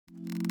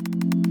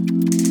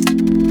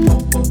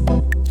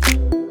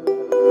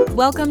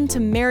Welcome to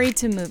Married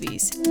to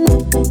Movies.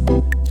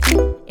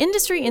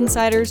 Industry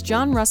insiders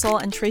John Russell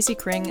and Tracy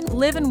Kring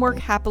live and work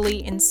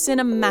happily in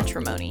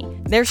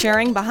cinematrimony. They're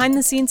sharing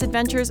behind-the-scenes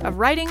adventures of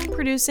writing,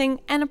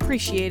 producing, and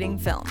appreciating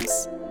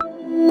films.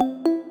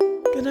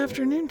 Good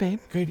afternoon, babe.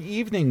 Good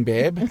evening,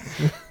 babe.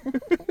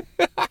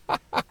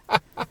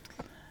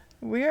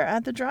 We're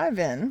at the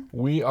drive-in.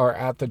 We are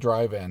at the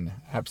drive-in.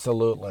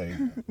 Absolutely.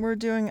 We're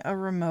doing a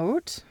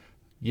remote.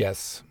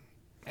 Yes.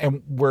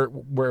 And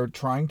we're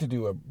trying to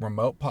do a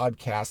remote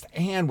podcast,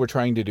 and we're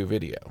trying to do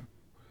video,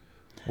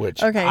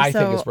 which I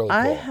think is really cool.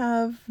 I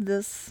have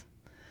this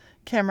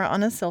camera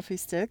on a selfie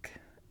stick,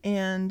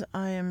 and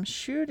I am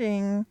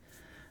shooting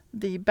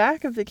the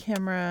back of the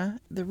camera,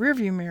 the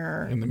rearview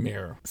mirror. In the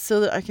mirror. So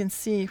that I can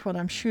see what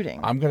I'm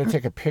shooting. I'm going to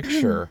take a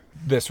picture.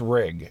 This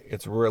rig.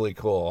 It's really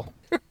cool.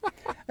 I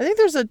think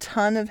there's a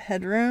ton of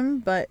headroom,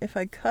 but if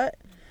I cut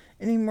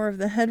any more of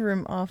the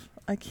headroom off,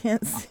 I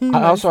can't see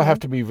I also have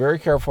to be very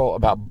careful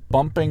about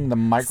bumping the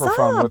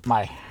microphone with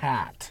my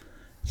hat.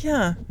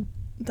 Yeah,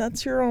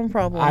 that's your own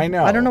problem. I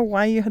know. I don't know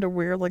why you had to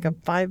wear like a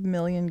 5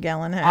 million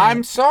gallon hat.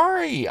 I'm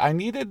sorry. I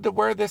needed to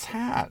wear this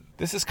hat.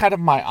 This is kind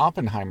of my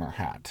Oppenheimer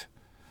hat.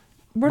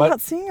 We're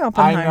not seeing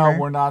Oppenheimer. I know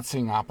we're not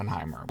seeing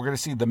Oppenheimer. We're going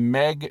to see the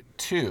Meg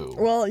 2.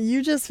 Well,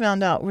 you just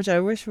found out, which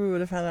I wish we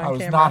would have had on camera. I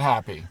was not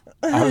happy.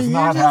 I was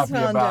not happy about it.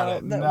 You just found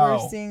out that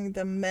no. we're seeing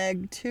the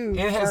Meg 2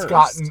 It has first.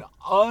 gotten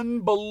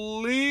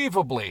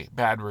unbelievably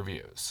bad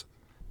reviews.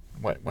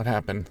 What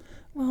happened?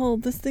 Well,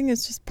 this thing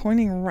is just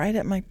pointing right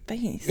at my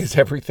face. Is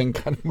everything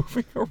kind of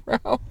moving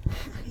around?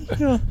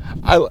 Yeah.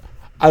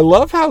 I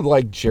love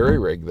how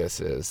jerry-rigged this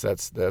is.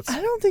 That's.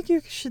 I don't think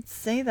you should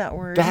say that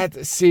word.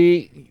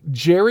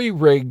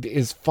 Jerry-rigged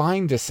is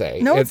fine to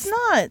say. No, it's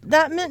not.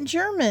 That meant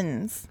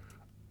Germans.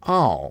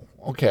 Oh,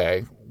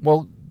 okay.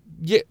 Well,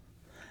 yeah.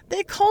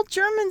 They called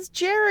Germans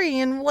Jerry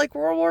in World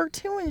War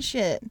II and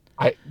shit.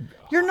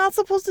 You're not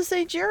supposed to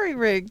say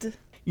jerry-rigged.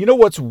 You know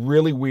what's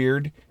really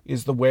weird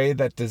is the way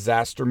that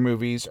disaster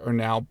movies are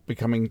now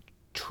becoming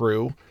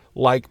true.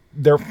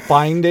 They're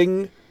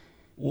finding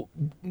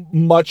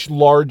much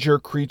larger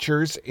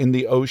creatures in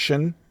the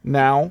ocean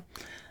now.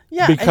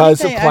 Yeah,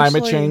 because of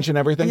climate change and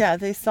everything. Yeah,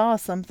 they saw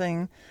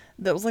something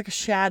that was like a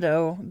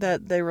shadow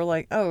that they were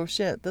like, oh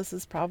shit, this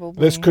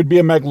could be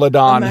a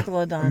megalodon. A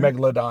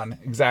megalodon,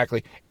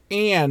 exactly.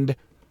 And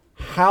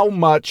how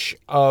much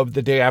of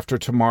The Day After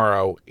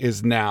Tomorrow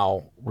is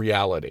now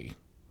reality?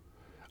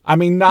 I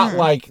mean, not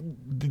like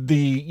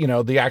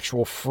the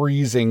actual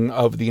freezing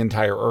of the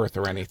entire Earth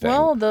or anything.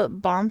 Well, the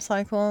bomb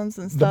cyclones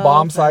and stuff. The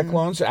bomb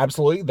cyclones,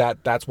 absolutely.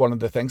 That's one of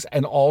the things.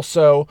 And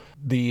also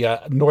the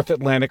North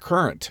Atlantic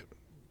Current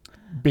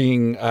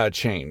being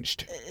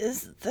changed.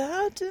 Is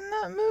that in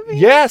that movie?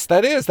 Yes,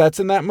 that is. That's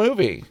in that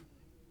movie.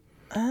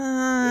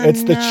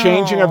 It's the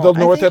changing of the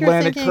North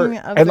Atlantic Current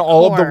and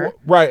all of the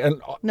right.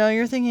 And no,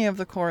 you're thinking of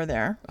the core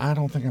there. I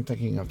don't think I'm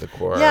thinking of the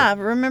core. Yeah,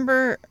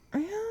 remember.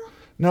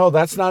 No,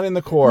 that's not in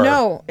the core.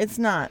 No, it's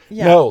not.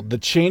 Yeah. No, the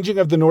changing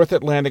of the North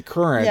Atlantic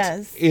Current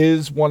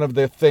is one of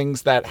the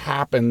things that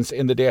happens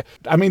in the day.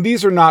 I mean,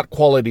 these are not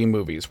quality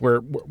movies.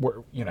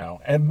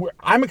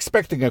 I'm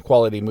expecting a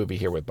quality movie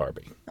here with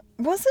Barbie.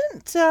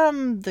 Wasn't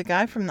the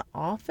guy from The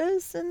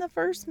Office in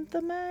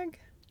the Meg?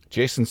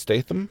 Jason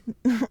Statham?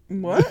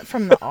 What?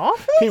 From The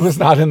Office? He was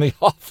not in The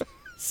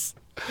Office.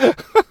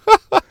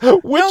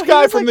 Which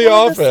guy from The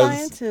Office? The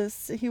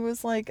scientist. He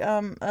was like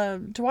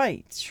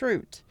Dwight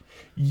Schrute.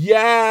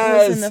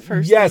 Yes. He was in the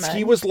first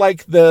he was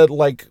like the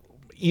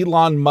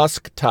Elon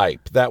Musk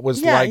type that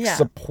was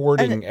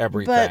supporting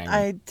everything. But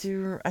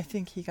I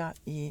think he got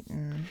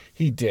eaten.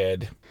 He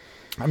did.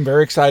 I'm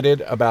very excited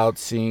about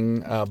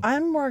seeing...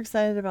 I'm more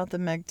excited about the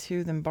Meg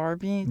 2 than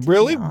Barbie, to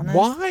really? be honest.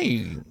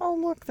 Why? Oh,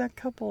 look, that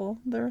couple.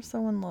 They're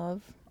so in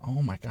love.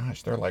 Oh my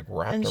gosh, they're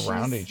wrapped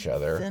around each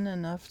other. Thin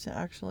enough to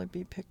actually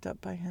be picked up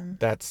by him.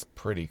 That's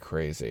pretty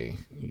crazy.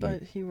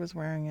 But he was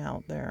wearing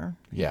out there.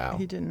 Yeah.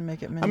 He didn't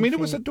make it many it feet.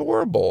 was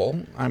adorable.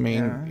 I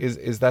mean,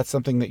 is that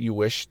something that you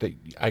wish that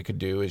I could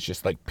do, is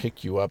just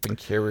pick you up and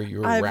carry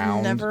you around?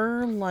 I've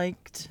never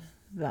liked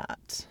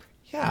that.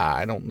 Yeah,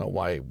 I don't know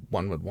why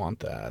one would want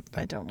that.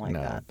 I don't like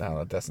that.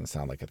 No, it doesn't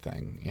sound like a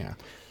thing. Yeah.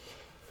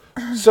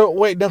 So,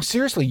 wait, no,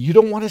 seriously, you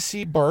don't want to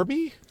see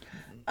Barbie?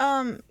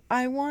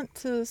 I want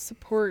to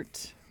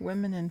support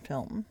women in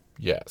film.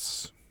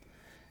 Yes.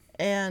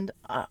 And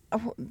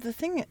the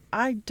thing,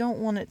 I don't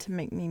want it to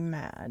make me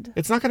mad.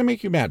 It's not going to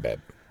make you mad,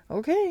 babe.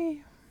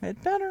 Okay.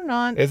 It better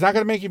not. It's not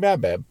going to make you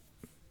mad, babe.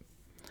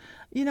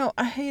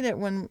 I hate it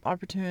when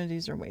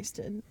opportunities are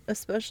wasted,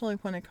 especially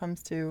when it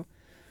comes to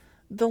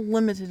the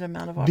limited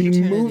amount of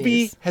opportunities the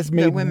movie has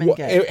made that women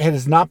get. It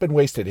has not been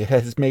wasted. It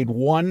has made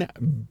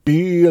 $1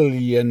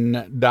 billion.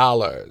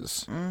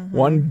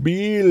 $1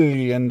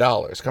 billion.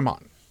 Come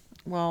on.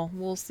 Well,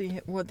 we'll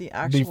see what the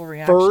actual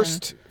reaction. The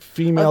first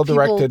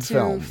female-directed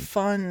film. To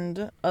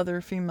fund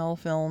other female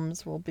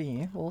films will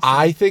be. We'll see.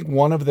 I think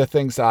one of the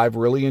things I've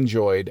really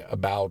enjoyed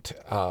about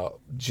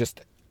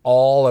just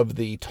all of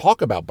the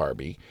talk about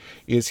Barbie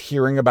is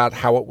hearing about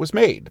how it was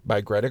made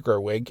by Greta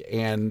Gerwig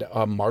and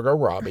Margot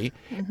Robbie,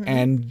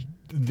 and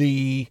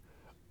the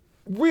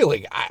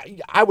really,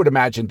 I would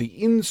imagine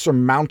the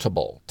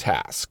insurmountable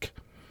task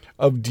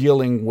of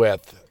dealing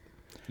with,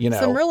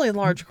 some really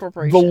large the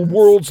corporations.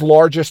 world's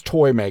largest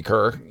toy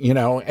maker,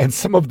 and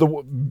some of the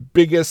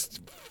biggest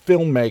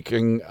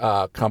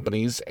filmmaking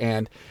companies,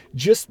 and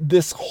just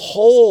this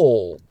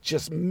whole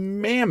just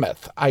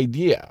mammoth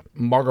idea.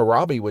 Margot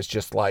Robbie was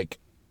just like,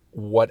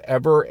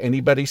 whatever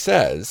anybody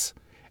says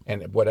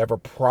and whatever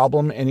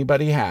problem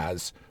anybody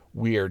has,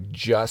 we are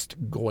just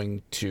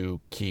going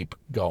to keep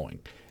going.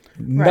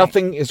 Right.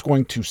 Nothing is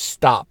going to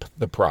stop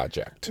the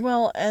project.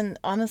 Well, and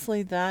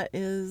honestly, that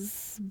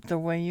is the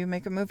way you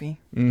make a movie.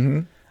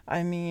 Mm-hmm.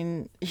 I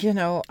mean,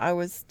 I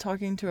was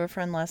talking to a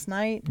friend last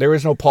night. There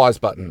is no pause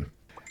button.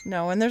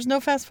 No, and there's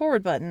no fast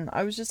forward button.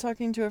 I was just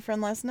talking to a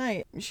friend last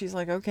night. She's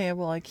like, okay,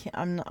 well,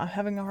 I'm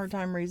having a hard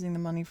time raising the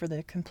money for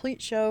the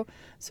complete show.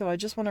 So I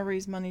just want to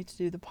raise money to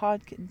do the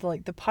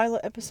the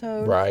pilot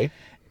episode. Right.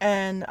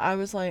 And I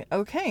was like,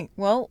 okay,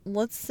 well,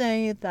 let's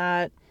say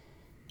that,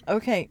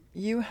 okay,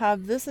 you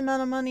have this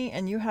amount of money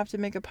and you have to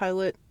make a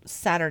pilot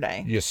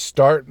Saturday. You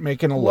start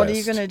making a list. What are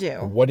you going to do?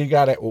 What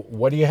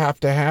do you have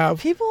to have?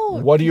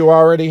 People. What do you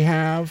already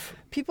have?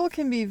 People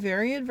can be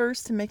very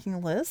adverse to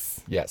making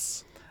lists.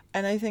 Yes.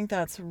 And I think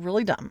that's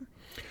really dumb.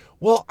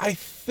 Well, I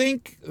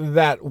think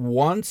that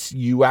once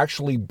you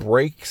actually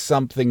break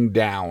something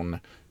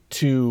down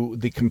to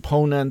the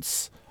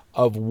components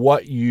of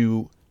what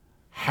you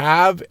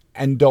have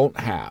and don't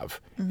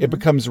have, it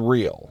becomes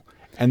real.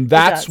 And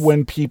that's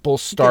when people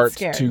start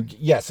to...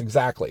 Yes,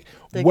 exactly.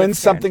 When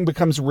something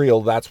becomes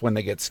real, that's when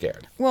they get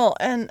scared. Well,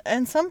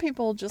 and some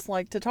people just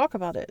like to talk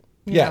about it.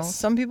 You Yes. know,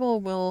 some people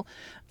will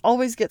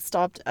always get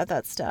stopped at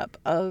that step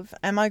of,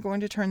 am I going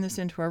to turn this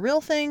into a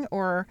real thing,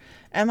 or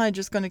am I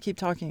just going to keep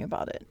talking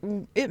about it?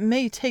 It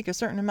may take a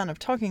certain amount of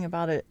talking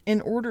about it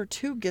in order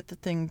to get the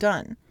thing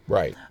done.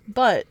 Right.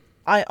 But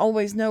I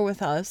always know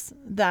with us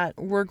that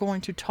we're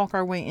going to talk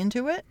our way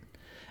into it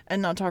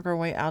and not talk our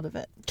way out of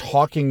it.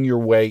 Talking your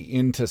way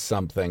into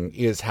something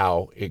is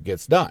how it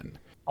gets done.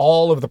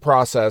 All of the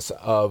process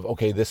of,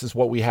 okay, this is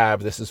what we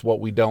have, this is what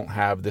we don't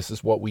have, this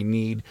is what we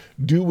need.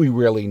 Do we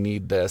really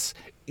need this?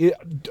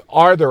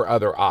 Are there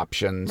other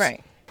options?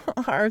 Right.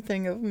 Our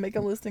thing of make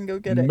a list and go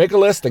get it. Make a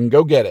list and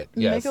go get it.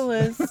 Yes. Make a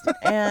list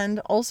and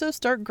also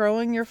start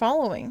growing your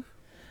following.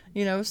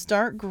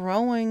 Start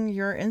growing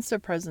your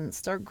Insta presence.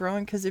 Start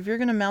growing, because if you're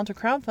going to mount a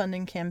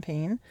crowdfunding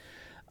campaign,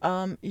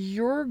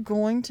 you're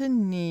going to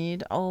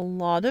need a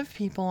lot of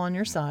people on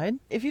your side.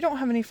 If you don't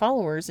have any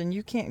followers and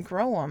you can't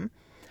grow them,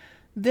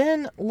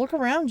 then look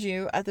around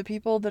you at the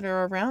people that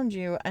are around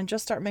you and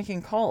just start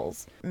making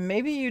calls.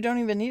 Maybe you don't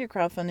even need a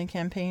crowdfunding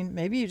campaign.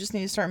 Maybe you just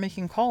need to start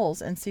making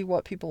calls and see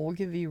what people will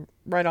give you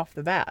right off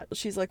the bat.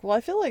 She's like, well,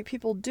 I feel like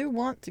people do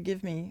want to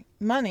give me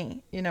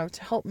money,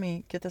 to help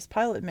me get this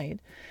pilot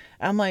made.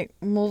 I'm like,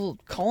 well,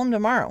 call them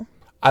tomorrow.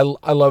 I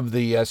love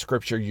the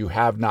scripture, you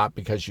have not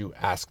because you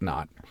ask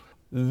not.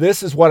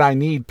 This is what I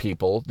need,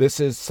 people. This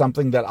is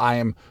something that I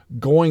am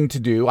going to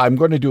do. I'm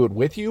going to do it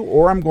with you,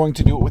 or I'm going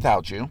to do it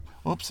without you.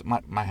 Oops,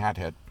 my hat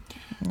hit.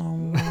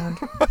 Oh, Lord.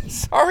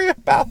 Sorry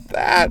about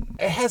that.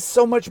 It has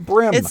so much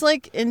brim. It's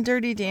like in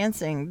Dirty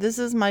Dancing. This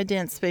is my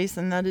dance space,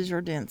 and that is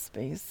your dance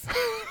space.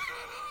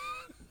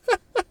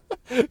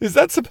 Is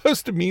that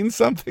supposed to mean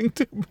something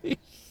to me?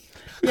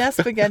 Yeah,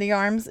 spaghetti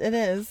arms. It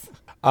is.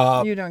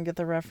 You don't get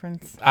the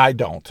reference. I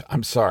don't.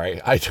 I'm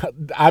sorry.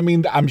 I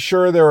mean, I'm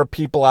sure there are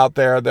people out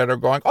there that are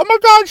going, oh my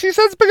God, she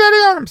said spaghetti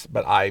arms.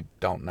 But I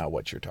don't know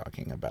what you're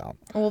talking about.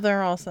 Well,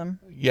 they're awesome.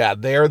 Yeah,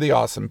 they're the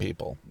awesome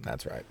people.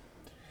 That's right.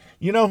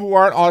 You know who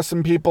aren't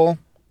awesome people?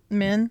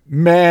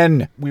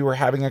 Men. We were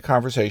having a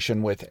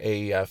conversation with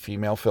a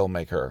female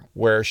filmmaker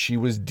where she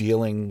was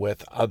dealing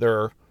with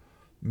other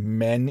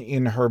men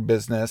in her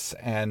business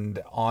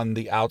and on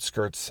the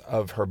outskirts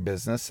of her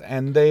business,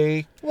 and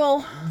very,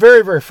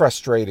 very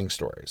frustrating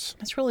stories.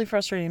 It's really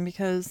frustrating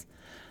because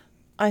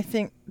I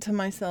think to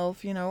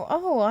myself,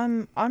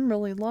 I'm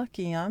really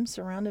lucky. I'm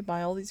surrounded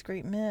by all these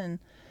great men.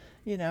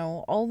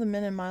 All the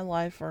men in my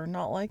life are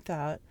not like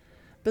that.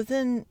 But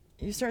then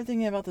you start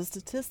thinking about the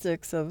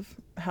statistics of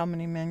how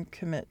many men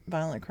commit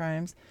violent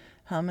crimes,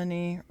 how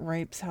many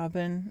rapes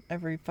happen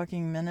every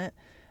fucking minute,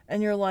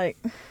 and you're like,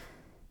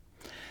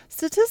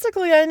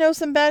 statistically, I know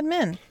some bad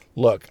men.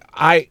 Look,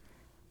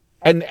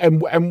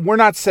 and we're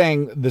not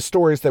saying the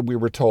stories that we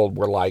were told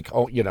were like,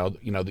 oh,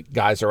 the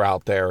guys are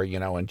out there,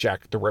 and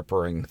Jack the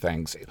Rippering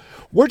things.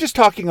 We're just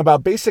talking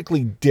about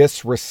basically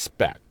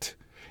disrespect.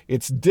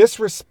 It's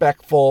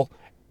disrespectful,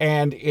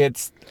 and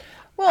it's...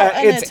 Well,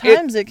 and at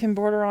times it can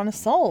border on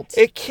assault.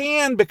 It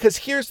can, because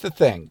here's the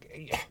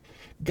thing.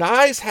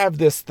 Guys have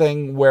this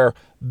thing where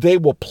they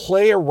will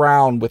play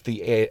around with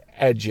the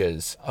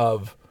edges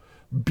of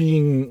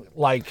being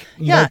like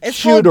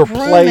cute or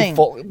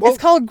playful. Well,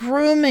 it's called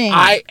grooming.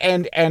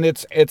 And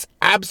it's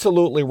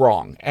absolutely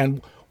wrong.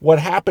 And what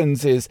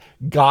happens is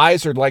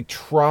guys are like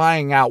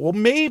trying out, well,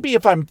 maybe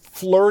if I'm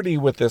flirty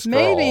with this girl.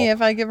 Maybe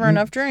if I give her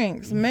enough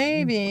drinks.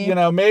 Maybe.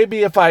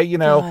 Maybe if I,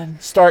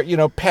 God. start,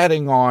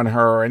 petting on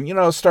her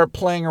and, start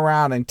playing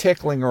around and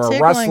tickling her or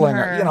Tickling wrestling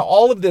her. her.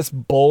 All of this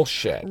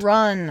bullshit.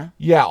 Run.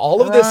 Yeah,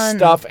 all of this Run.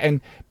 stuff. And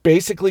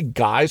basically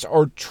guys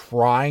are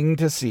trying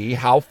to see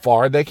how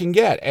far they can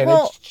get. And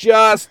it's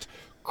just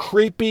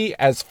creepy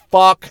as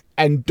fuck,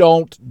 and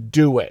don't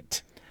do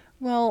it.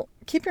 Well,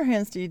 keep your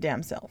hands to your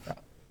damn self.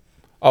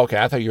 Okay,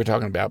 I thought you were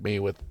talking about me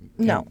with...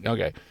 No.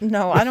 Okay.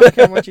 No, I don't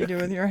care what you do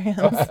with your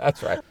hands.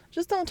 That's right.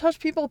 Just don't touch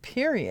people,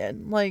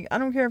 period. Like, I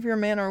don't care if you're a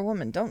man or a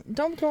woman.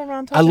 Don't go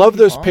around touching I love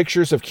those people.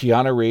 pictures of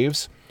Keanu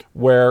Reeves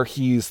where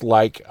he's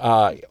like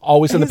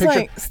always in the He's picture.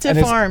 like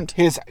stiff-armed.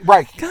 His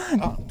right.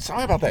 God.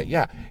 Sorry about that.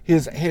 Yeah.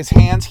 His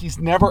hands, he's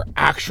never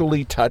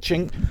actually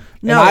touching.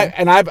 No.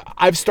 And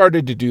I've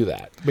started to do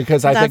that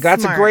because I think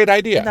that's smart. a great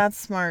idea. That's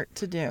smart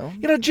to do.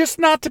 Just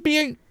not to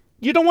be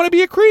you don't want to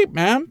be a creep,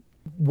 man.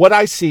 What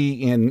I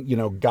see in,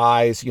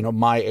 guys,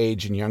 my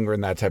age and younger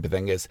and that type of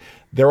thing is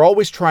they're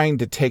always trying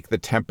to take the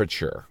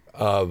temperature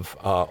of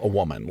a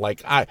woman.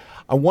 Like, I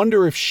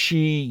wonder if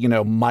she,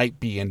 might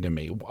be into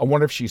me. I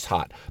wonder if she's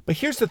hot. But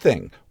here's the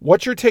thing.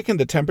 What you're taking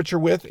the temperature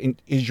with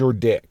is your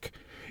dick.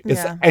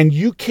 Yeah. And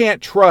you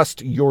can't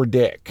trust your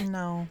dick.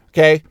 No.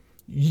 Okay?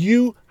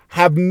 You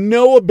have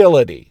no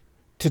ability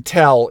to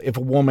tell if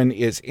a woman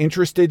is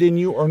interested in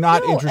you or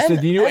not interested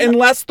in you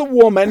unless the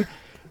woman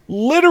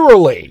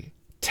literally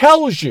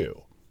tells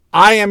you,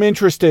 I am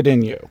interested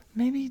in you.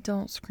 Maybe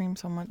don't scream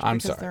so much I'm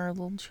because sorry. there are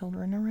little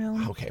children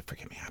around. Okay,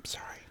 forgive me. I'm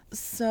sorry.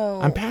 So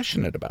I'm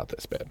passionate about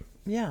this, babe.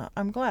 yeah,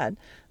 I'm glad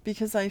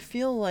because I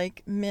feel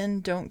like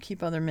men don't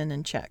keep other men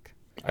in check.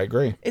 I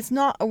agree. It's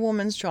not a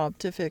woman's job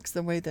to fix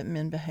the way that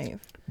men behave.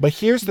 But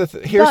here's the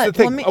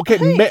thing. Men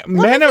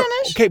are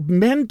finish. okay.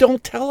 Men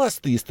don't tell us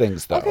these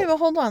things though. Okay, but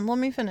hold on. Let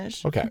me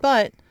finish. Okay.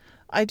 But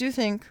I do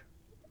think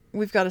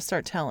we've got to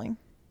start telling.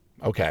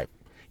 Okay.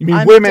 You mean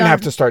I'm women done.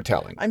 have to start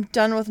telling? I'm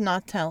done with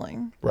not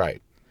telling.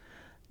 Right.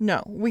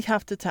 No, we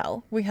have to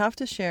tell. We have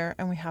to share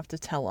and we have to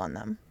tell on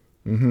them.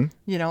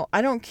 Mm-hmm.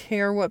 I don't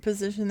care what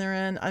position they're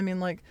in. I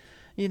mean, like,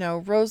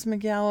 Rose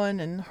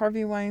McGowan and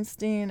Harvey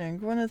Weinstein and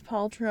Gwyneth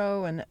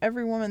Paltrow and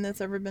every woman that's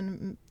ever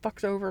been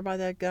fucked over by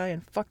that guy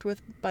and fucked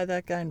with by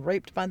that guy and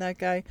raped by that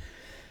guy.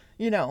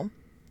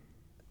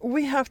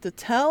 We have to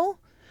tell.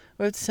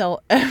 We have to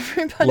tell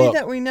everybody Look,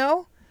 that we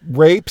know.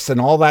 Rapes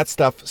and all that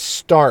stuff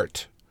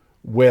start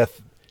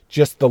with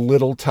just the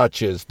little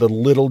touches, the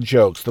little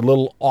jokes, the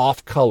little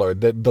off color,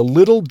 the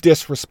little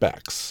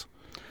disrespects.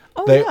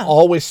 Oh, They yeah.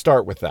 always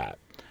start with that.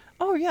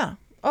 Oh, yeah.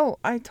 Oh,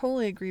 I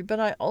totally agree. But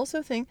I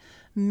also think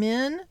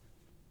the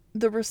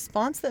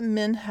response that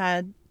men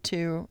had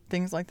to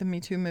things like the Me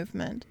Too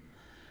movement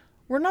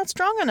were not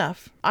strong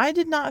enough. I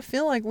did not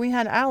feel like we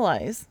had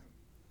allies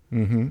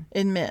in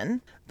men.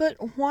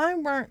 But why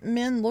weren't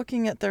men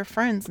looking at their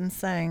friends and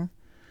saying,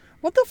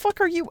 what the fuck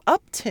are you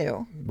up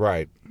to?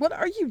 Right. What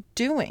are you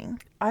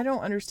doing? I don't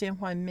understand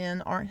why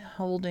men aren't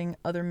holding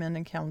other men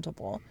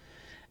accountable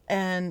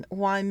and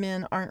why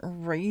men aren't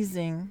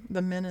raising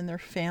the men in their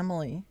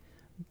family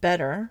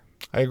better.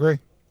 I agree.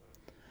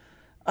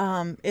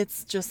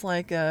 It's just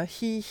like a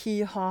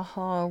he, ha,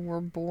 ha, we're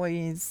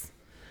boys.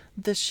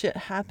 This shit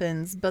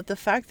happens. But the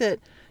fact that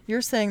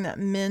you're saying that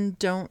men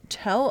don't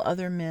tell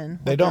other men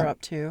what they're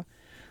up to.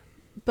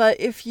 But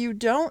if you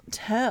don't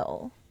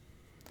tell,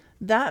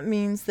 that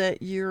means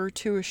that you're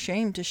too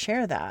ashamed to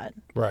share that.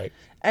 Right.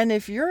 And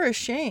if you're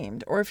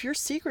ashamed or if you're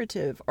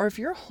secretive or if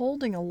you're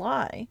holding a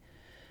lie,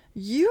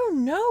 you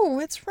know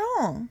it's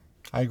wrong.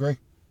 I agree.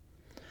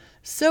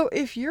 So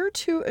if you're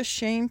too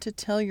ashamed to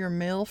tell your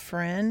male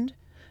friend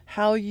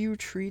how you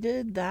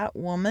treated that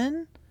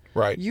woman,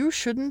 Right. you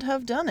shouldn't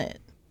have done it.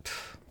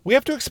 We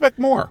have to expect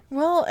more.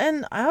 Well,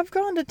 and I've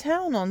gone to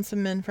town on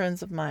some men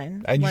friends of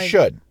mine. And you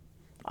should.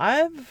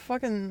 I've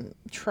fucking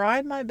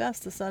tried my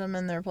best to set them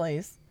in their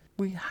place.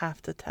 We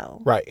have to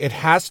tell. Right. It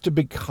has to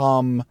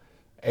become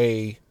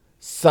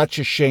such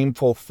a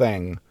shameful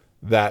thing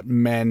that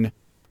men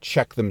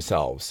check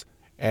themselves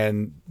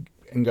and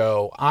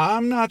go,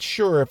 I'm not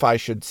sure if I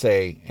should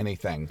say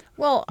anything.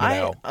 Well,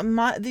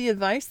 the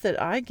advice that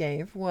I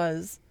gave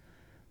was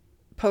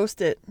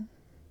post it.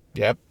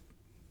 Yep.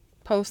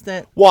 Post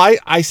it. Well,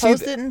 I see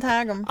Post it and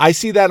tag them. I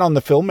see that on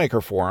the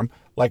filmmaker forum.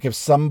 Like if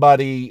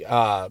somebody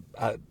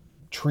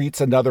treats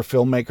another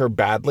filmmaker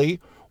badly,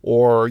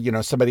 or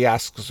somebody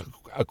asks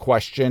a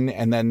question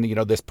and then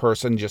this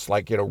person just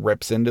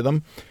rips into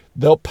them,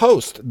 they'll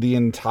post the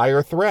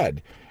entire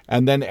thread,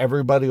 and then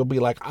everybody will be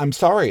like, I'm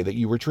sorry that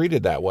you were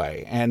treated that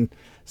way. And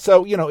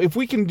so if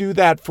we can do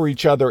that for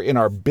each other in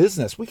our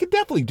business, we could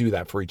definitely do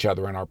that for each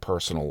other in our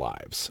personal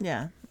lives.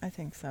 Yeah, I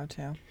think so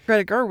too.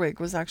 Greta Gerwig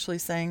was actually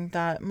saying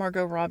that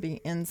Margot Robbie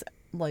ends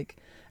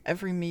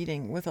every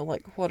meeting with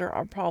what are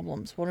our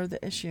problems? What are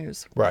the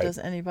issues? Right. Does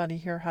anybody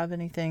here have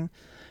anything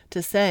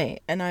to say?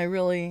 And I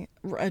really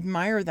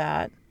admire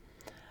that.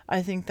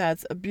 I think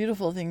that's a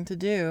beautiful thing to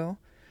do.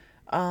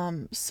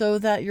 so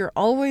that you're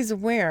always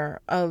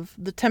aware of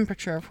the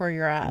temperature of where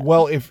you're at.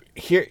 Well,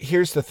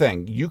 here's the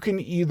thing. You can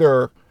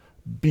either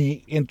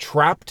be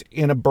entrapped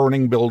in a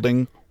burning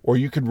building, or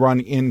you could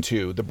run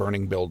into the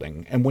burning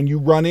building. And when you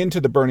run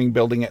into the burning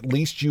building, at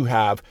least you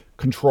have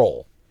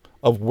control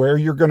of where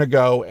you're going to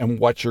go and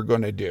what you're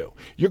going to do.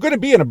 You're going to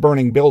be in a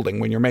burning building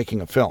when you're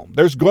making a film.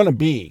 There's going to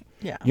be,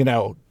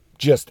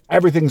 just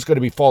everything's going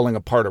to be falling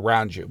apart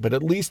around you. But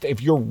at least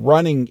if you're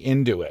running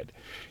into it,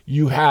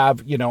 you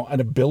have, an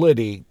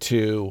ability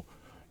to,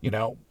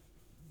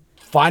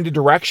 find a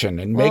direction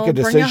and make a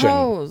decision. Bring a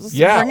hose.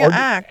 Yeah, bring an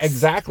axe.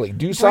 Exactly.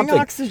 Do something.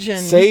 Oxygen.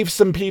 Save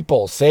some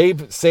people.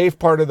 Save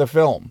part of the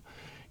film.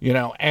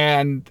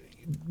 And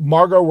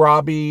Margot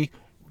Robbie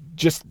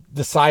just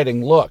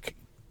deciding, look,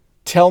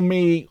 tell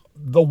me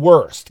the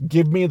worst.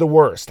 Give me the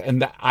worst,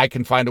 and that I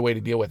can find a way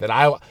to deal with it.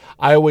 I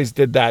always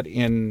did that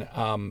in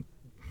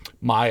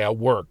my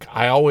work.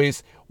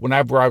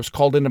 Whenever I was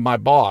called into my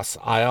boss,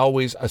 I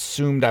always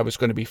assumed I was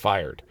going to be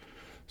fired.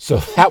 So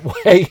that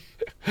way...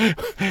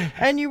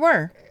 And you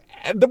were.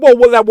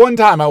 Well, that one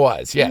time I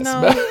was, yes.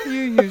 No,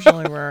 you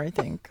usually were, I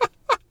think.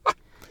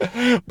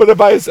 But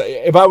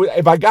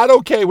if I got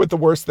okay with the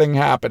worst thing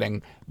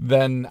happening,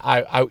 then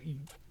I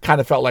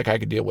kind of felt like I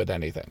could deal with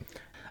anything.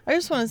 I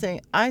just want to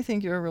say, I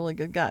think you're a really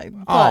good guy.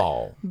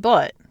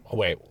 But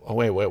wait.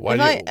 Where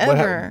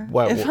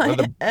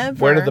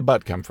did the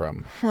butt come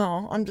from?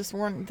 Well, I'm just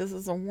warning. This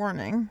is a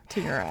warning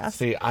to your ass.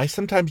 See, I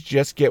sometimes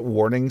just get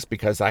warnings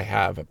because I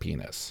have a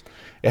penis.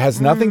 It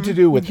has nothing to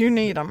do with... You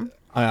need them.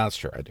 That's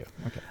true, I do.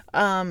 Okay.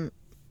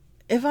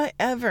 If I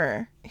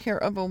ever hear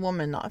of a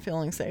woman not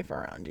feeling safe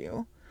around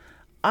you,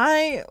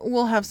 I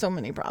will have so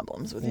many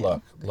problems with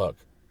you. Look.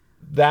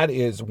 That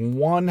is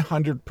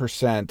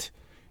 100%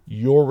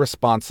 your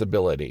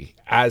responsibility,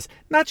 as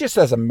not just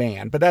as a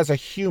man, but as a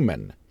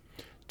human,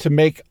 to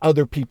make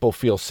other people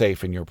feel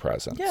safe in your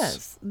presence.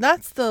 Yes,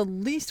 that's the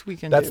least we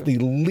can do. That's the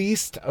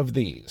least of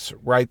these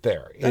right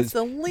there. That's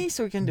the least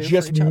we can do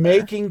just for each other.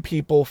 making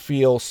people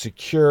feel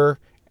secure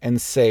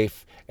and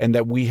safe, and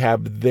that we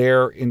have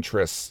their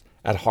interests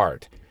at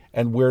heart.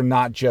 And we're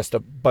not just a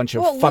bunch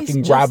of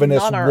fucking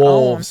ravenous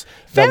wolves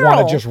that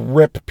want to just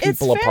rip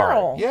people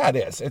apart. Yeah, it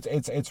is.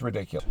 It's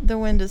ridiculous. The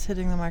wind is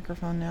hitting the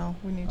microphone now.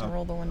 We need to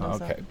roll the windows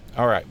up. Okay.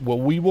 All right. Well,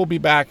 we will be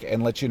back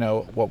and let you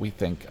know what we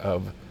think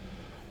of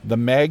The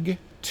Meg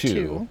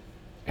 2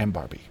 and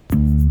Barbie.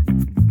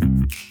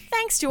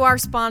 Thanks to our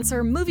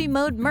sponsor, Movie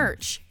Mode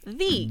Merch,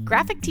 the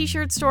graphic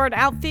t-shirt store to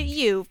outfit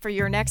you for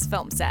your next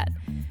film set.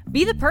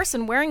 Be the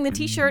person wearing the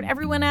t-shirt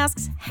everyone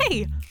asks,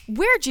 "Hey,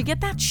 where'd you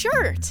get that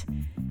shirt?"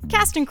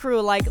 Cast and crew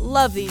alike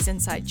love these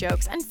inside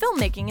jokes and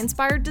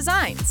filmmaking-inspired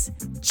designs.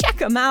 Check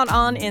them out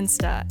on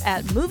Insta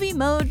at Movie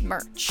Mode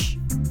Merch.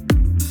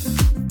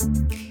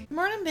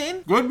 Morning,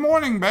 babe. Good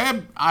morning,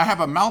 babe. I have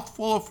a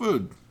mouthful of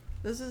food.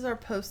 This is our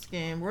post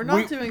game. We're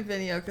not doing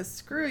video because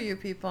screw you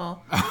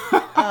people.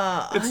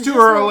 It's too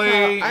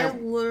early. I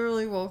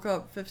literally woke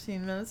up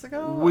 15 minutes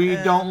ago. We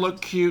don't look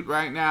cute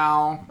right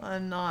now.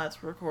 I'm not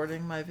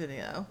recording my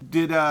video.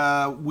 Did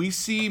we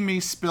see me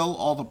spill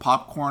all the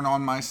popcorn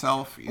on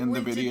myself in the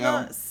video? We did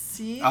not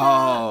see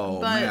that,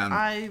 but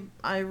man.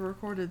 I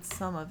recorded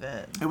some of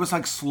it. It was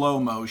like slow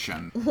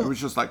motion. It was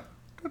just like...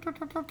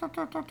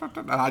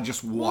 And I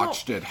just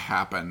watched it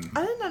happen.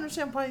 I didn't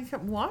understand why you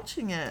kept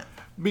watching it.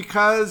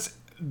 Because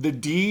the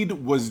deed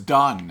was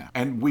done,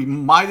 and we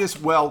might as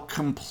well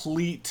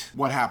complete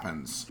what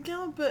happens.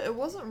 Yeah, but it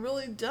wasn't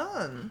really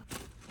done.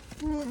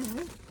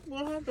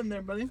 What happened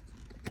there, buddy?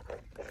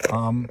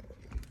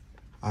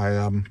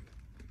 I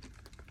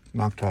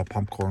knocked all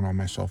popcorn on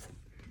myself.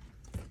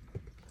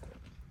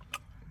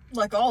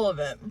 Like all of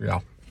it? Yeah.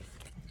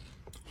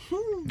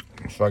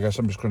 So I guess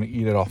I'm just going to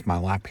eat it off my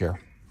lap here.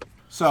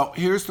 So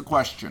here's the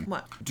question.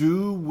 What?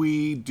 Do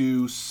we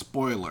do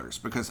spoilers?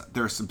 Because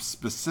there are some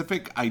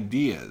specific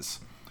ideas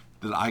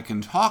that I can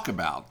talk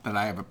about, that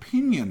I have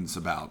opinions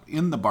about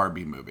in the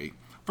Barbie movie.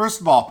 First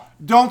of all,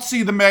 don't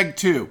see The Meg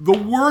 2. The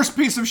worst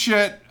piece of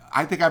shit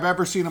I think I've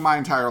ever seen in my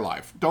entire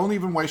life. Don't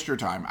even waste your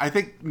time. I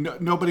think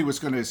nobody was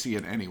going to see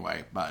it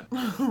anyway, but...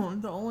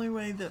 The only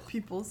way that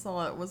people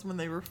saw it was when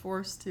they were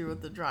forced to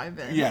at the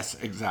drive-in. Yes,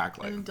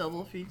 exactly. In a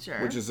double feature.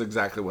 Which is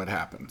exactly what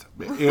happened.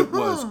 It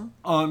was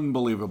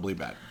unbelievably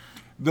bad.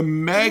 The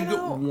Meg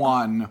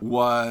 1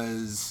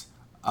 was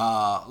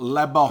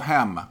Le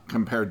Bohème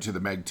compared to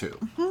the Meg 2.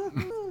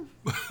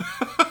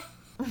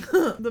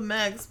 The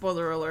Meg,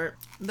 spoiler alert,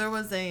 there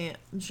was a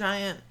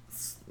giant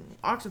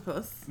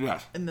octopus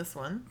in this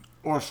one.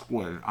 Or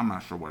squid. I'm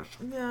not sure which.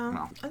 Yeah.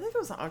 No. I think it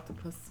was an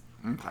octopus.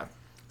 Okay.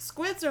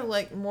 Squids are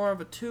like more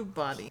of a tube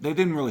body. They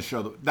didn't really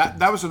show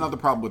that was another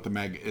problem with the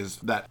Meg, is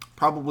that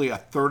probably a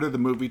third of the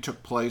movie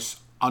took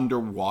place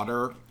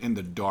underwater in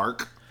the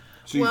dark.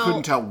 So you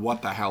couldn't tell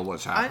what the hell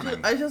was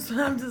happening. I just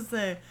have to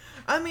say,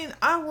 I mean,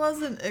 I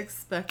wasn't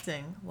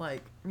expecting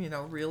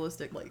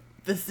realistic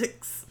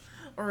physics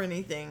or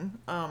anything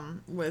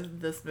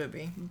with this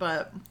movie,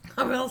 but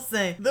I will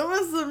say there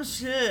was some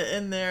shit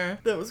in there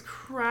that was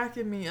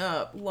cracking me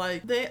up.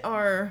 Like, they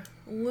are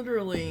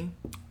literally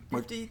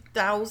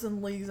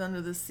 50,000 leagues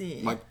under the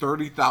sea. Like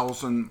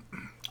 30,000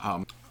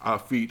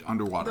 feet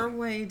underwater. They're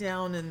way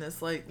down in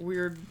this like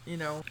weird,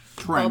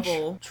 Trench.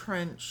 bubble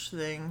trench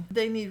thing.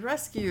 They need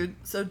rescued.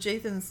 So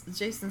Jason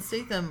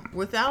Statham,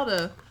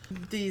 without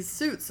the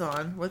suits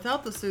on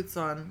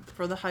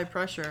for the high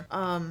pressure,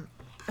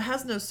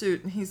 has no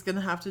suit, and he's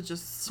gonna have to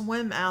just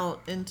swim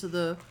out into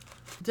the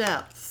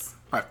depths.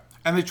 Right.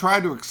 And they try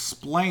to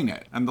explain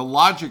it. And the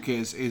logic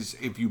is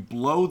if you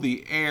blow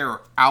the air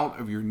out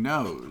of your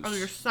nose, Of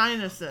your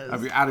sinuses.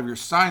 out of your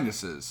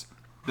sinuses,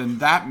 then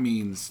that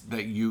means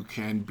that you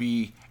can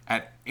be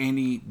at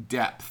any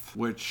depth,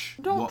 which...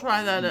 Don't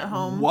try that at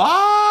home. What?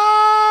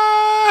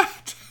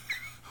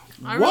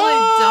 I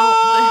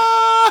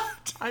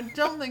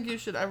don't think you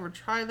should ever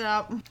try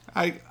that.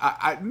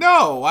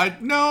 No.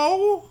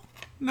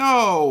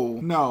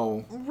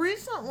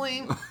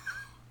 Recently,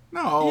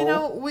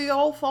 No. we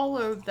all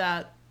followed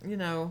that,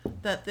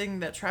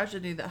 that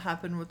tragedy that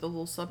happened with the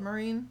little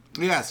submarine.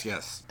 Yes.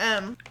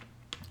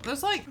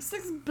 There's like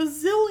 6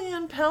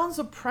 bazillion pounds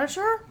of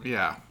pressure.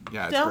 Yeah.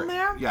 It's down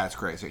there. Yeah, it's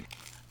crazy.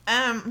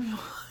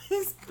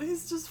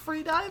 He's just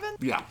free diving.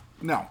 Yeah.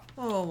 No.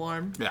 Oh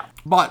Lord. Yeah.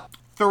 But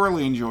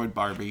thoroughly enjoyed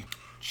Barbie.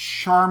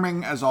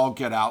 Charming as all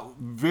get out.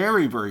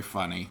 Very, very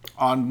funny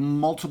on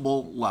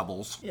multiple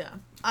levels. Yeah.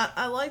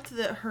 I liked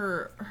that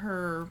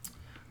her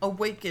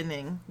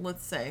awakening,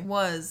 let's say,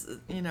 was,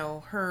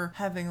 her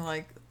having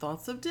like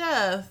thoughts of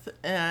death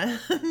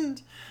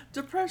and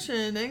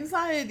depression,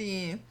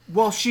 anxiety.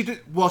 Well, she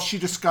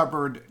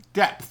discovered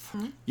depth.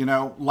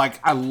 Mm-hmm. Like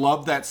I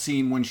love that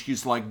scene when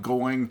she's like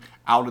going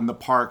out in the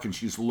park and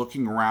she's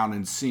looking around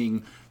and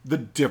seeing the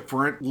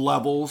different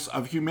levels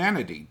of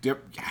humanity,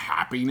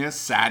 happiness,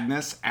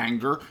 sadness,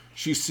 anger.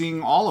 She's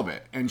seeing all of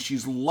it and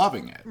she's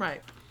loving it.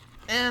 Right.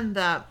 And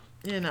that,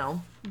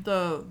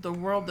 the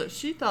world that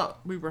she thought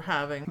we were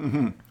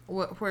having,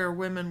 where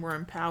women were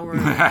empowered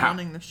and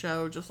running the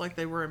show just like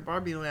they were in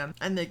Barbie Land,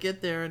 and they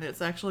get there and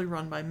it's actually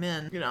run by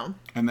men,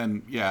 And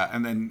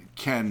then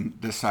Ken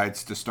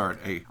decides to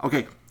start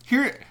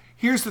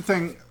here's the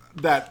thing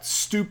that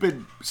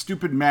stupid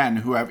men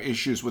who have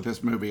issues with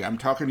this movie. I'm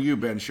talking to you,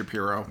 Ben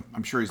Shapiro.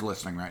 I'm sure he's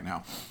listening right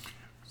now.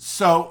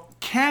 So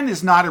Ken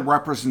is not a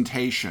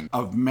representation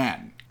of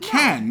men. No.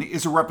 Ken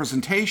is a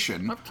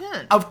representation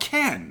of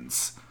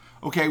Kens.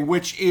 Okay,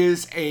 which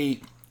is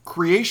a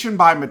creation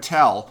by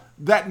Mattel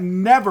that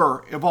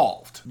never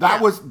evolved.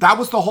 That was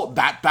the whole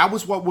that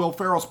was what Will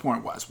Ferrell's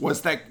point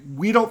was that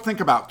we don't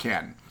think about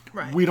Ken.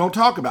 Right. We don't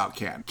talk about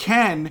Ken.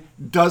 Ken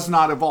does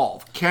not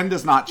evolve. Ken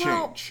does not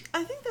change.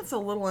 Well, I think that's a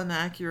little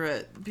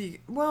inaccurate.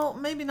 Well,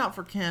 maybe not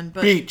for Ken,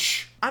 but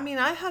Beach. I mean,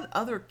 I had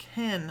other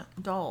Ken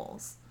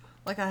dolls.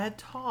 Like I had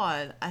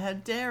Todd, I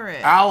had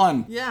Derek,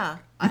 Alan. Yeah,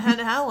 I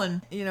had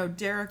Alan.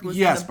 Derek was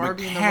in the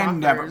Barbie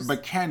and the Rockers.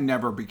 But Ken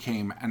never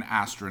became an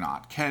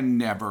astronaut. Ken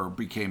never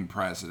became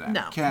president.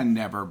 No. Ken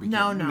never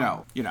became...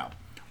 No.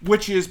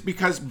 Which is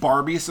because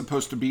Barbie is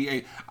supposed to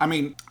be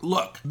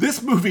look,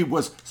 this movie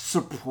was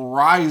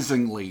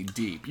surprisingly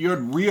deep. You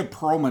had Rhea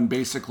Perlman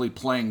basically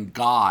playing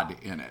God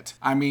in it.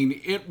 I mean,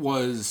 it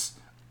was...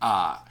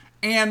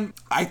 and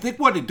I think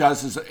what it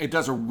does is it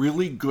does a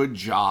really good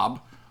job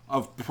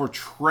of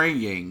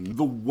portraying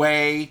the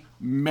way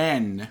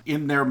men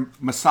in their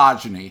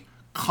misogyny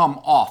come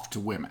off to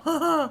women.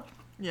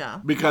 Yeah.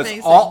 Because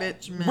basic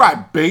bitch men.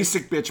 Right,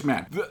 basic bitch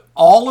men.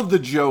 All of the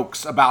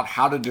jokes about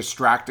how to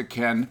distract a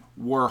Ken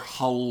were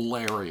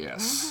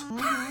hilarious.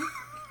 Mm-hmm.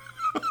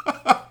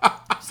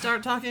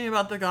 Start talking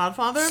about The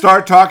Godfather?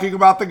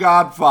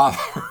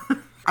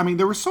 I mean,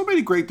 there were so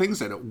many great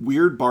things in it.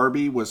 Weird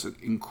Barbie was an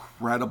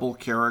incredible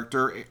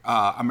character.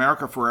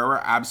 America Ferrera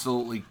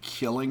absolutely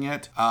killing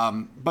it.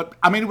 But,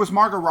 I mean, it was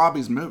Margot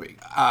Robbie's movie.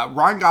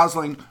 Ryan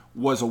Gosling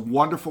was a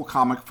wonderful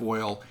comic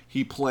foil.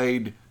 He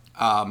played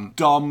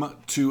dumb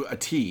to a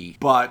T,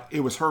 but it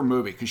was her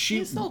movie. Because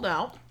she sold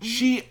out.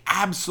 She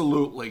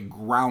absolutely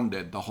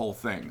grounded the whole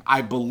thing.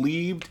 I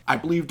believed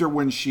her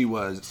when she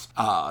was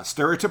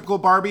stereotypical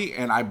Barbie,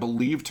 and I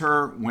believed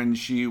her when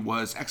she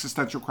was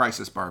existential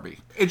crisis Barbie.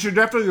 It's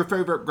definitely your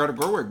favorite Greta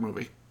Gerwig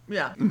movie.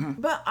 Yeah.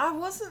 Mm-hmm. But I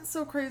wasn't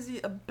so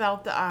crazy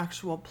about the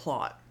actual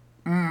plot.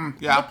 Yeah.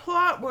 The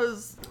plot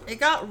it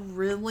got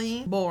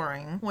really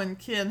boring when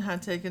Ken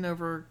had taken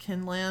over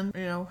Kenland,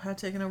 had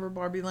taken over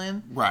Barbie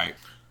Land. Right.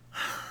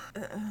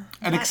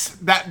 And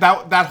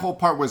that whole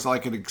part was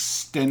like an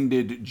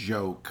extended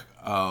joke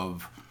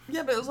of...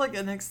 Yeah, but it was like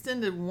an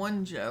extended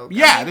one joke.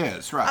 Yeah, it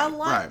is, right. I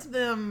liked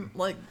them,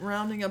 like,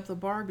 rounding up the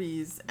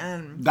Barbies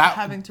and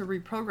having to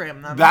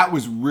reprogram them. That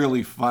was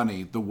really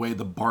funny, the way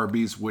the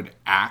Barbies would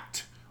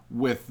act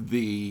with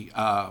the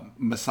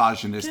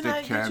misogynistic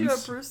Kens. Can I get you a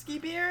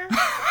brewski beer?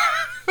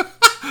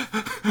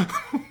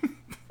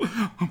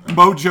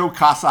 Mojo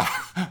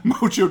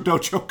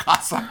Dojo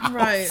Casa House.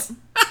 Right.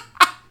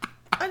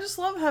 I just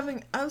love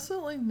having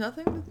absolutely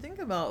nothing to think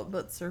about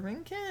but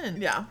serving Ken.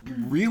 Yeah.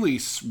 Really,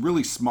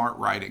 really smart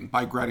writing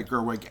by Greta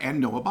Gerwig and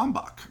Noah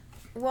Baumbach.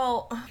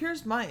 Well,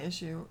 here's my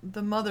issue.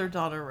 The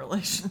mother-daughter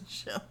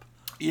relationship.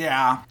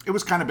 Yeah, it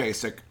was kind of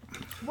basic.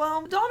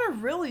 Well, the daughter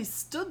really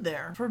stood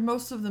there for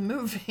most of the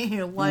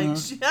movie. Like,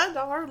 she had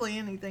hardly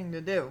anything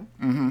to do.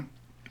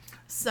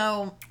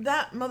 So,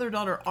 that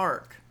mother-daughter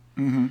arc,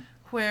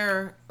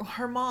 where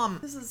her mom,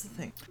 this is the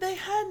thing, they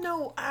had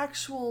no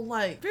actual,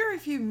 like, very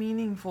few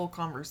meaningful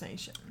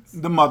conversations.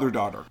 The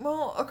mother-daughter.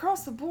 Well,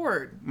 across the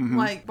board.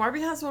 Like,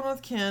 Barbie has one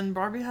with Ken,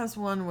 Barbie has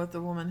one with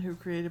the woman who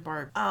created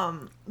Barbie.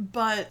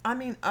 But, I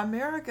mean,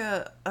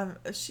 America,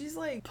 she's,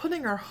 like,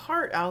 putting her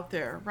heart out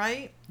there,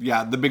 right?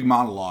 Yeah, the big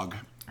monologue.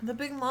 The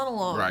big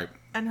monologue. Right.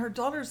 And her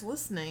daughter's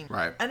listening.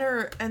 Right.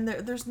 And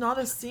there's not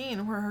a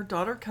scene where her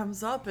daughter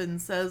comes up and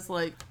says,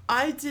 like,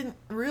 I didn't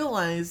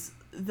realize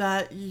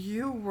that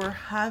you were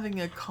having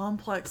a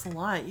complex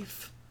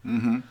life.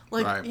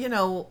 Like, Right. you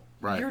know,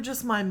 Right. you're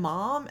just my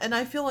mom. And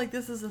I feel like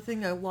this is the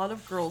thing a lot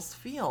of girls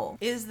feel,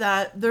 is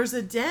that there's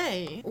a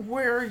day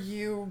where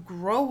you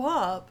grow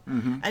up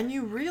and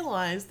you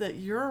realize that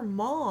your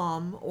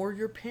mom or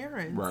your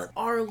parents Right.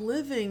 are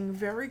living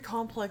very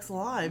complex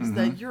lives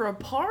that you're a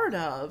part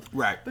of,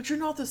 Right. but you're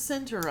not the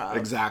center of.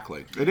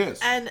 Exactly. It is.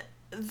 And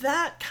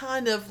that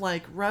kind of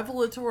like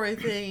revelatory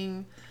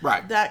thing,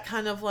 Right. that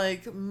kind of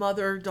like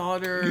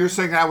mother-daughter. You're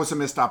saying that was a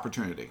missed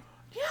opportunity.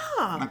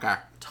 Yeah. Okay.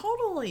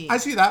 Totally. I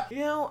see that. You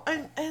know,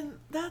 and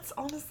that's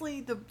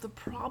honestly the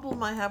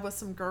problem I have with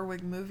some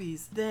Gerwig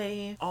movies.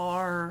 They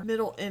are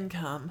middle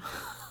income.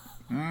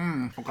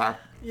 Okay.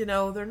 You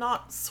know, they're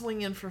not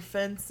swinging for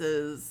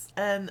fences.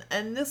 And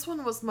this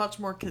one was much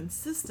more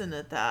consistent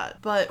at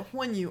that. But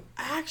when you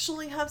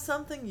actually have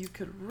something you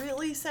could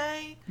really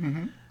say,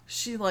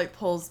 she like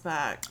pulls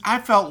back. I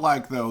felt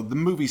like, though, the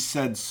movie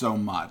said so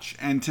much.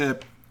 And to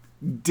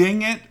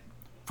ding it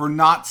for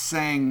not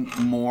saying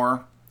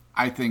more,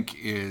 I think,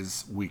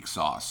 is weak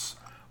sauce.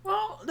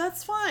 Well,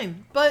 that's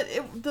fine. But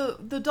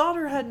the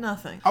daughter had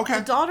nothing. Okay.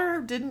 The daughter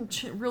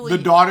didn't really...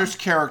 The daughter's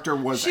character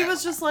was... She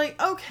was just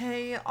like,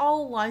 okay,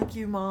 I'll like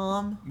you,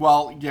 Mom.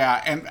 Well,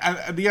 yeah,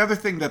 and the other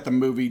thing that the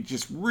movie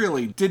just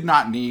really did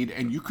not need,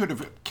 and you could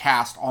have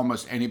cast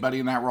almost anybody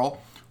in that role,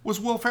 was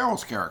Will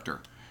Ferrell's character.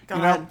 God.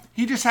 You know,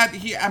 he just had,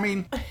 I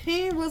mean...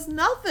 He was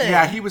nothing.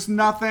 Yeah, he was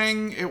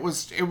nothing. It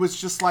was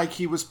just like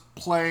he was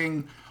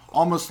playing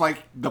almost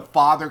like the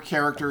father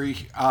character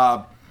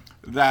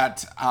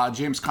that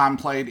James Caan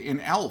played in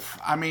Elf.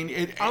 I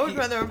mean, I would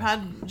rather have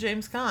had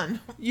James Caan.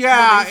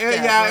 Yeah, But he's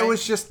dead, yeah, right? it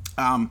was just...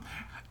 and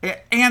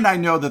I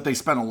know that they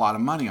spent a lot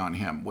of money on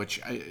him,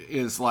 which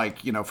is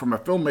like, you know, from a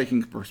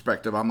filmmaking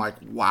perspective, I'm like,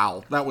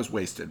 wow, that was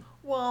wasted.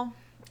 Well,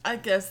 I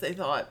guess they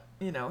thought,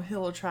 you know,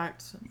 he'll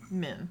attract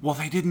men. Well,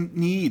 they didn't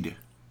need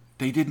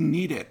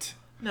it,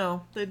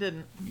 No, they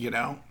didn't. you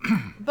know?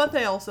 But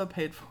they also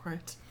paid for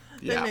it.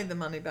 They Yeah. made the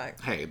money back.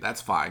 Hey,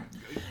 that's fine.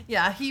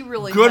 Yeah, he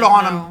really Good had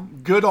on no-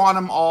 him. Good on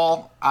them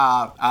all.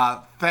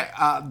 I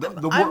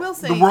will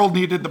say- the world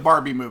needed the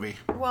Barbie movie.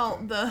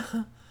 Well,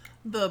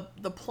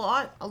 the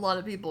plot, a lot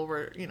of people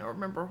were, you know,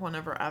 remember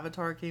whenever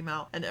Avatar came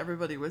out and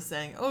everybody was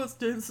saying, oh, it's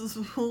Dances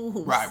with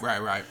Wolves.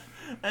 Right.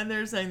 And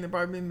they're saying the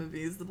Barbie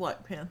movie is the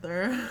Black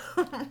Panther.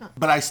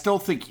 But I still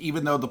think,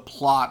 even though the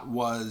plot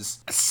was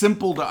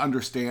simple to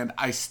understand,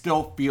 I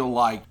still feel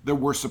like there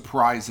were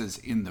surprises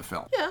in the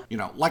film. Yeah. You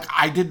know, like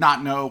I did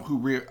not know who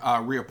Rhea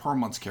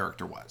Perlman's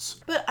character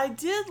was. But I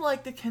did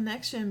like the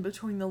connection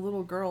between the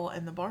little girl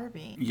and the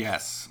Barbie.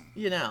 Yes.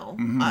 You know,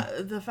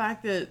 the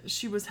fact that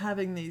she was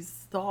having these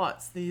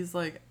thoughts, these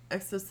like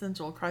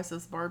existential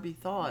crisis Barbie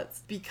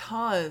thoughts,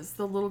 because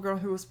the little girl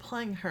who was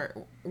playing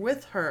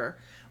with her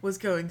was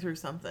going through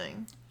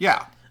something.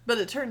 Yeah. But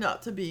it turned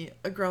out to be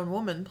a grown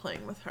woman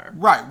playing with her.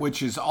 Right,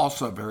 which is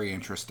also very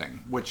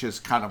interesting, which is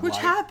kind of Which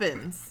like...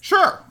 happens.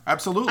 Sure,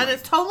 absolutely. And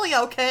it's totally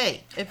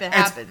okay if it It's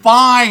happens.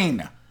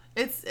 fine.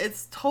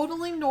 It's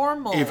totally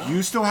normal. If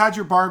you still had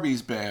your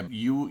Barbies, babe,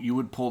 you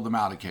would pull them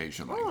out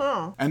occasionally.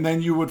 Oh. And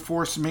then you would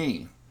force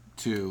me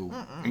to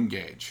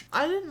engage.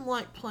 I didn't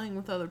like playing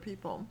with other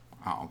people.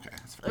 Oh, okay.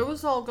 That's fair. It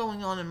was all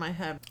going on in my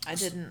head. I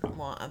didn't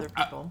want other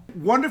people.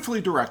 Wonderfully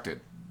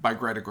directed by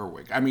Greta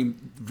Gerwig. I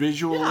mean,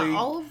 visually, Yeah,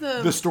 all of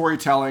the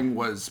storytelling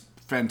was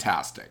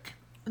fantastic.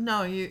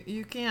 No,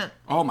 you can't.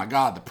 Oh my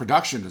God, the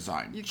production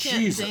design. You can't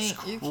Jesus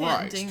ding. You Christ.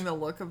 can't ding the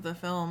look of the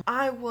film.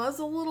 I was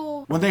a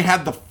little. When they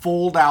had the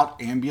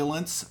fold-out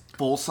ambulance,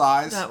 full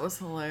size, That was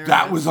hilarious.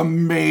 that was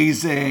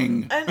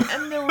amazing.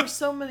 And there were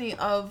so many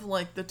of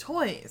like the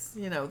toys.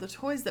 You know, the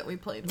toys that we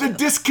played The with.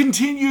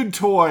 discontinued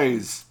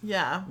toys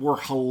Yeah. were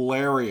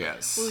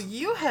hilarious. Well,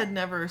 you had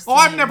never seen. Oh,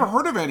 I've never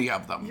heard of any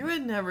of them. You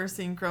had never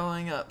seen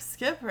Growing Up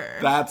Skipper.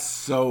 That's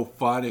so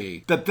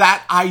funny.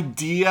 That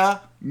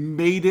idea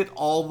made it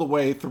all the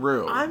way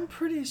through. I'm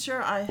pretty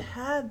sure I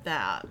had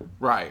that.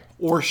 Right.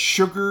 Or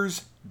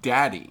Sugar's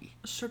daddy.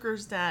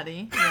 Sugar's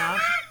daddy. Yeah.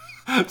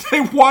 They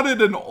wanted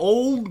an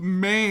old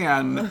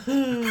man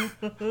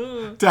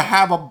to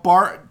have a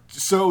bar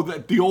so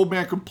that the old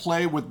man could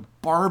play with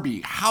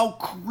Barbie. How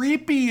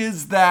creepy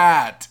is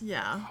that?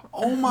 Yeah.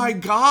 Oh my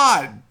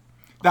God.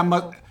 That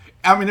must,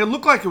 I mean, it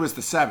looked like it was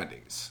the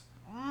 70s.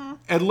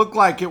 It looked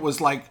like it was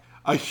like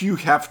a Hugh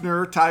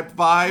Hefner type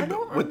vibe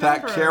don't with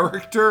that remember.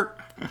 character.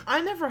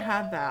 I never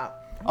had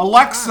that.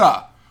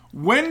 Alexa,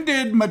 When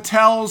did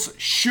Mattel's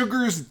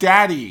Sugar's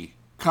Daddy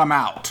come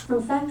out?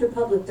 From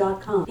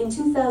FactRepublic.com. In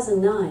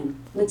 2009,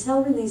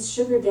 Mattel released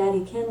Sugar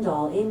Daddy Ken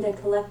doll aimed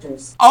at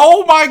collectors.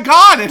 Oh my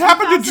God, it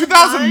happened in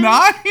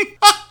 2009?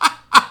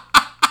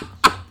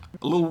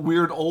 A little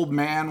weird old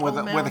man with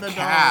a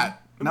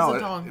cat. It was a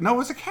dog. No, it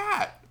was a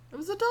cat. It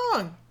was a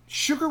dog.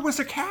 Sugar was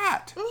a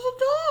cat. It was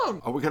a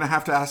dog. Are we going to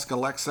have to ask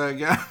Alexa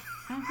again?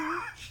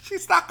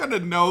 She's not going to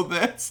know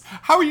this.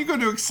 How are you going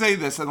to say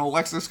this and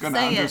Alexa's going to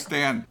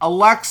understand?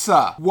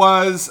 Alexa,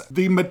 was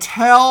the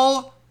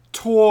Mattel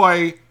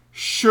toy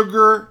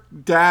Sugar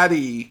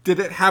Daddy, did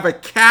it have a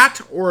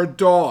cat or a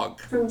dog?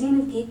 From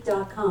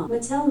DeanofGeek.com.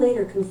 Mattel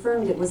later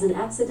confirmed it was an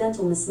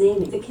accidental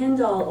misnaming. The Ken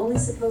doll only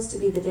supposed to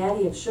be the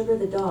daddy of Sugar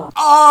the dog.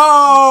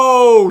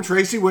 Oh,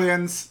 Tracy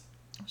wins.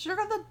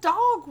 Sugar the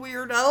dog,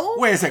 weirdo.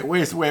 Wait a second.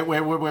 Wait. It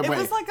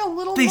was like a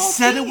little They Maltese.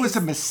 said it was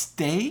a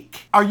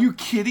mistake? Are you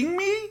kidding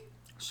me?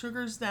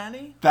 Sugar's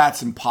daddy?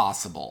 That's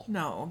impossible.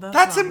 No,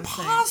 That's not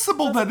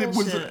impossible That's that it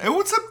bullshit.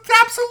 was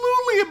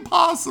absolutely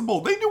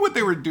impossible. They knew what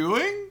they were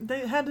doing.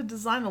 They had to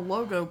design a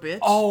logo, bitch.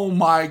 Oh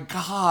my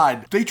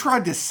God. They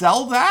tried to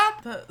sell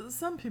that?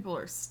 Some people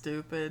are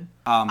stupid.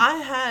 Um, I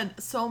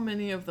had so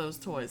many of those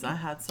toys. I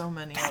had so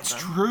many That's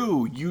of them.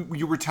 true.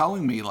 You were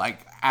telling me,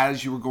 like,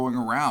 as you were going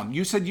around.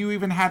 You said you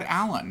even had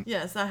Alan,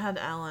 Yes, I had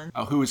Alan.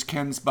 who is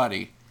Ken's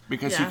buddy,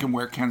 because he Yeah. can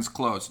wear Ken's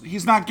clothes.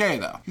 He's not gay,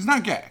 though. He's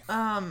not gay.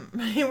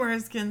 He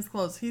wears Ken's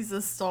clothes. He's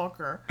a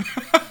stalker.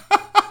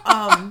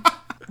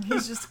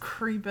 He's just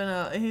creeping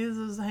up. He's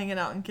just hanging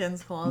out in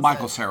Ken's closet.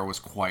 Michael Cera was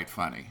quite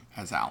funny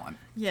as Alan.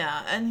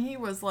 Yeah, and he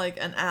was like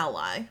an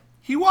ally.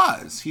 He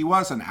was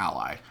an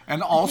ally,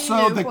 and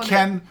also knew the what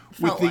Ken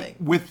it with felt the like.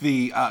 with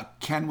the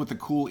Ken with the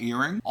cool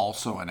earring,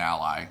 also an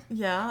ally.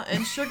 Yeah,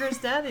 and Sugar's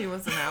daddy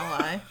was an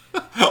ally.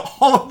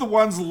 All of the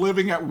ones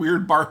living at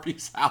Weird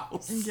Barbie's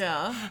house.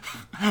 Yeah.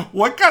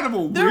 What kind of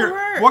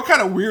what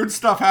kind of weird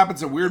stuff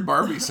happens at Weird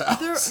Barbie's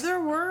house? There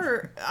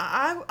were.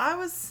 I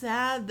was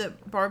sad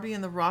that Barbie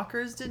and the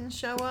Rockers didn't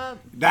show up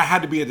That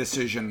had to be a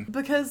decision.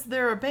 because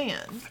they're a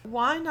band.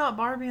 Why not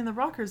Barbie and the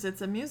Rockers?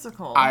 It's a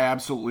musical. I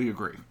absolutely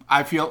agree.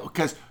 I feel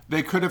because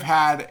they could have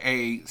had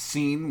a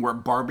scene where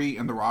Barbie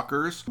and the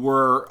Rockers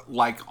were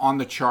like on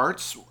the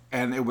charts,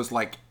 and it was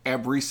like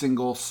every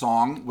single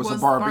song was a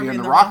Barbie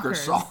and the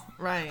Rockers song.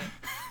 Right.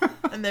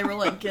 And they were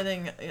like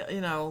getting,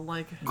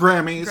 like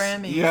Grammys.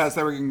 Grammys. Yes,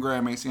 they were getting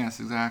Grammys.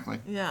 Yes, exactly.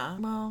 Yeah.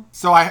 Well,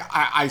 So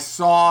I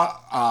saw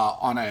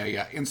on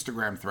a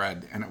Instagram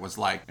thread, and it was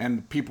like,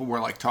 and people were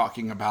like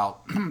talking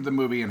about the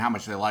movie and how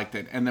much they liked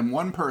it. And then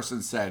one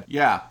person said,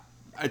 yeah,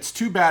 it's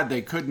too bad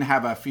they couldn't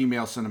have a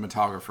female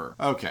cinematographer.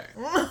 Okay.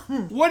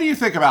 What do you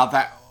think about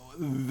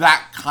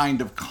that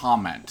kind of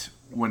comment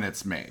when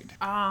it's made?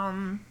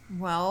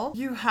 well,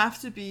 you have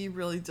to be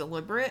really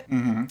deliberate.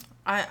 Mm-hmm.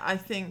 I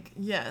think,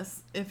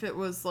 yes, if it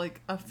was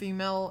like a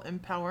female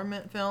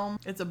empowerment film,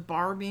 it's a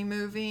Barbie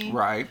movie.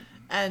 Right.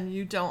 And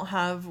you don't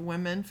have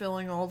women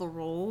filling all the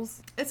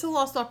roles, it's a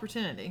lost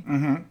opportunity.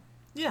 Mm-hmm.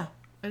 Yeah,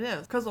 it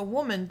is. Because a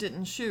woman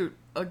didn't shoot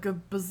a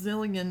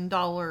gazillion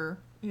dollar,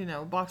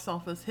 box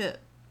office hit.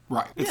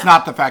 Right. It's Yeah.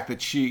 not the fact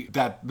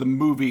that the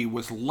movie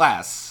was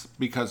less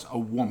because a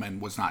woman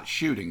was not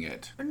shooting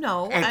it.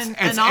 No, It's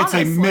and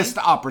honestly, a missed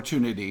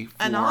opportunity for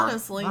and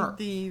honestly, her.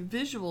 the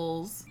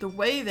visuals, the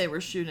way they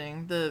were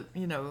shooting,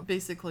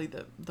 basically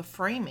the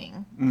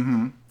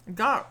framing,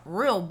 got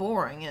real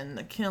boring in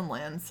the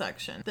Kinland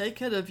section. They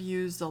could have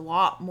used a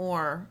lot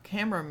more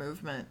camera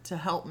movement to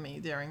help me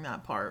during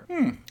that part.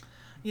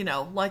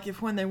 Like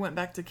if when they went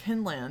back to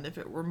Kinland, if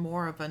it were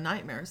more of a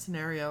nightmare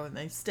scenario and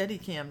they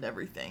steady-cammed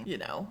everything,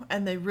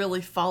 and they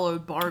really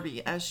followed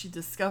Barbie as she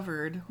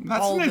discovered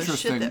all the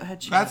shit that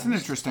had changed. That's an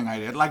interesting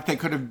idea. Like they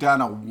could have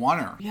done a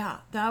oneer. Yeah,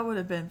 that would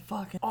have been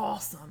fucking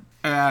awesome.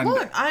 And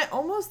Look, I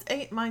almost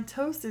ate my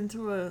toast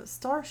into a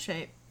star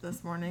shape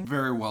this morning.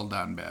 very well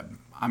done, babe.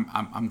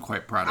 I'm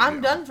quite proud of you. I'm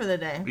done for the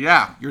day.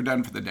 Yeah, you're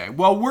done for the day.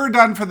 Well, we're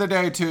done for the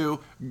day too.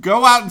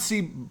 Go out and see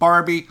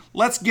Barbie.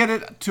 Let's get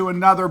it to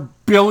another $1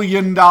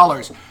 billion.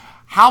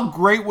 How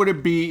great would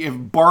it be if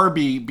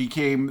Barbie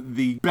became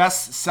the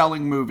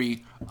best-selling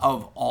movie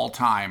of all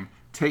time,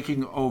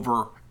 taking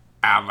over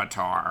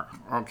Avatar?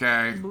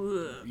 Okay?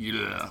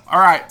 Yeah. All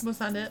right. Was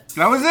that it?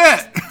 That was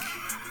it.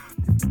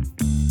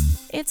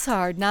 It's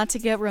hard not to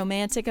get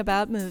romantic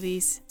about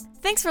movies.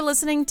 Thanks for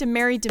listening to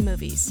Married to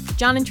Movies.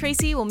 John and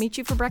Tracy will meet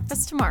you for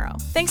breakfast tomorrow.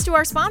 Thanks to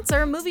our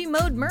sponsor, Movie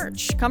Mode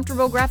Merch,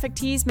 comfortable graphic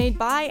tees made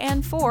by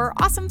and for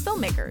awesome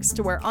filmmakers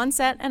to wear on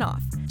set and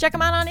off. Check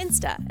them out on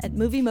Insta at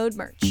Movie Mode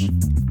Merch.